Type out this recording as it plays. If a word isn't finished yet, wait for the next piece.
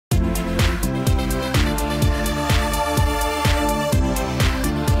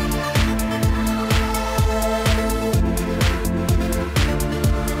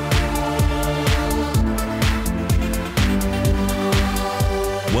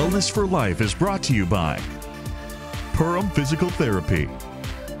Wellness for Life is brought to you by Purim Physical Therapy,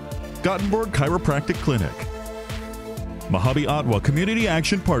 Gottenborg Chiropractic Clinic, Mojave Ottawa Community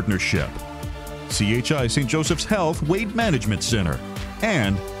Action Partnership, CHI St. Joseph's Health Weight Management Center,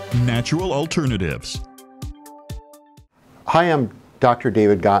 and Natural Alternatives. Hi, I'm Dr.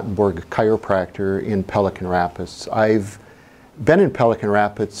 David Gottenborg, a chiropractor in Pelican Rapids. I've been in Pelican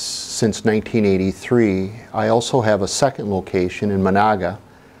Rapids since 1983. I also have a second location in Monaga.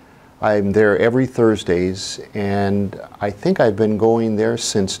 I'm there every Thursdays, and I think I've been going there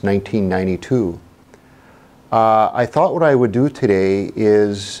since 1992. I thought what I would do today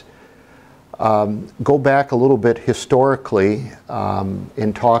is go back a little bit historically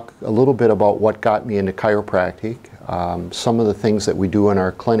and talk a little bit about what got me into chiropractic, some of the things that we do in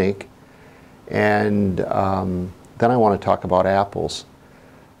our clinic, and then I want to talk about apples.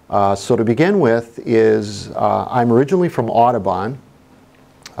 So to begin with is I'm originally from Audubon,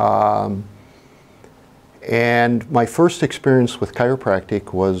 and my first experience with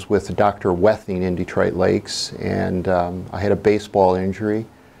chiropractic was with Dr. Wething in Detroit Lakes, and I had a baseball injury,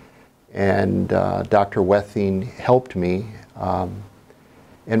 and Dr. Wething helped me,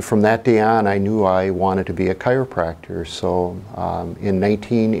 and from that day on I knew I wanted to be a chiropractor. So in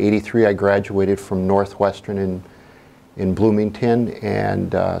 1983 I graduated from Northwestern in Bloomington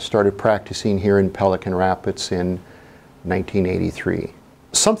and started practicing here in Pelican Rapids in 1983.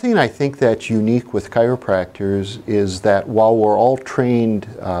 Something I think that's unique with chiropractors is that while we're all trained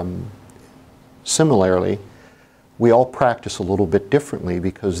similarly, we all practice a little bit differently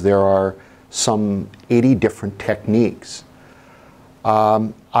because there are some 80 different techniques.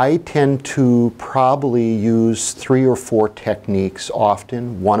 I tend to probably use 3 or 4 techniques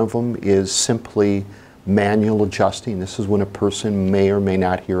often. One of them is simply manual adjusting. This is when a person may or may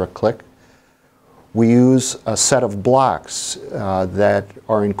not hear a click. We use a set of blocks that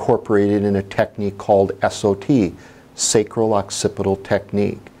are incorporated in a technique called SOT, Sacral Occipital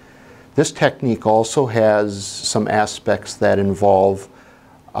Technique. This technique also has some aspects that involve,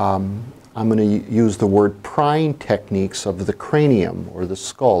 I'm going to use the word prying techniques of the cranium or the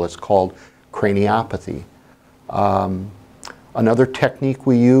skull. It's called craniopathy. Another technique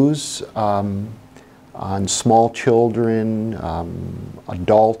we use on small children,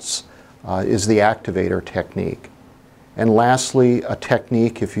 adults, is the activator technique. And lastly, a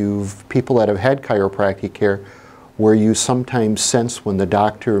technique, if people that have had chiropractic care, where you sometimes sense when the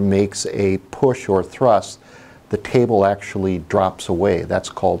doctor makes a push or thrust, the table actually drops away. That's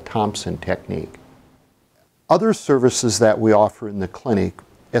called Thompson technique. Other services that we offer in the clinic,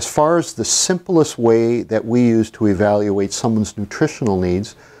 as far as the simplest way that we use to evaluate someone's nutritional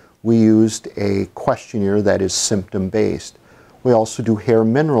needs, we used a questionnaire that is symptom-based. We also do hair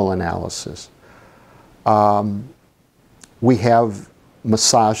mineral analysis. We have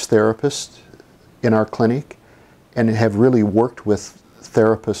massage therapists in our clinic and have really worked with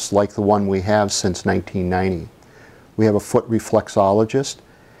therapists like the one we have since 1990. We have a foot reflexologist,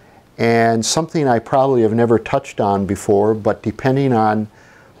 and something I probably have never touched on before, but depending on,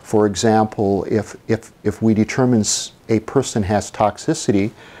 for example, if we determine a person has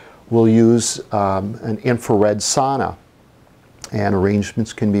toxicity, we'll use an infrared sauna, and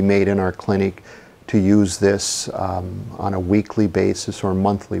arrangements can be made in our clinic to use this on a weekly basis or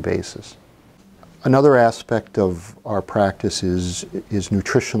monthly basis. Another aspect of our practice is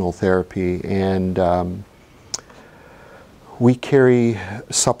nutritional therapy, and we carry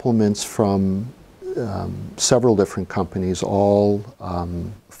supplements from several different companies, all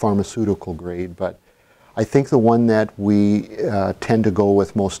pharmaceutical grade, but I think the one that we tend to go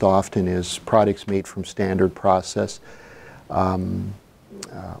with most often is products made from standard process.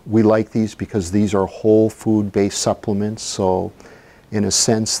 We like these because these are whole food-based supplements, so in a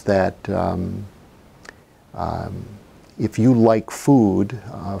sense that if you like food,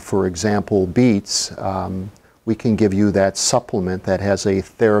 for example beets, we can give you that supplement that has a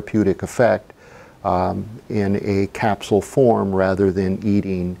therapeutic effect in a capsule form rather than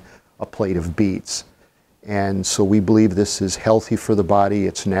eating a plate of beets. And so we believe this is healthy for the body,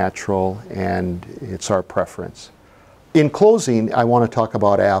 it's natural, and it's our preference. In closing, I want to talk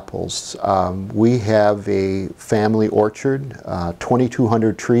about apples. We have a family orchard,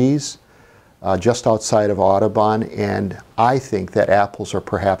 2,200 trees just outside of Audubon, and I think that apples are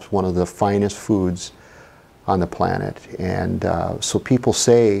perhaps one of the finest foods on the planet. And so people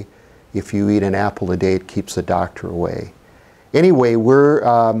say if you eat an apple a day, it keeps the doctor away. Anyway,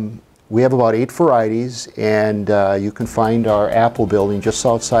 we have about 8 varieties, and you can find our apple building just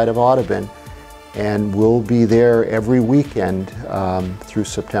outside of Audubon, and we'll be there every weekend through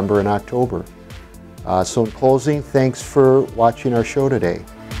September and October. So in closing, thanks for watching our show today.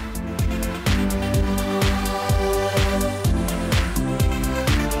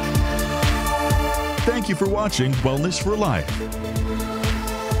 you for watching Wellness for Life.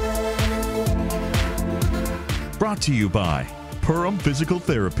 Brought to you by Purim Physical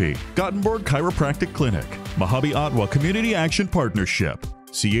Therapy, Gottenborg Chiropractic Clinic, Mojave Ottawa Community Action Partnership,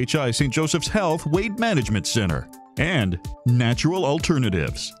 CHI St. Joseph's Health Weight Management Center, and Natural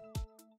Alternatives.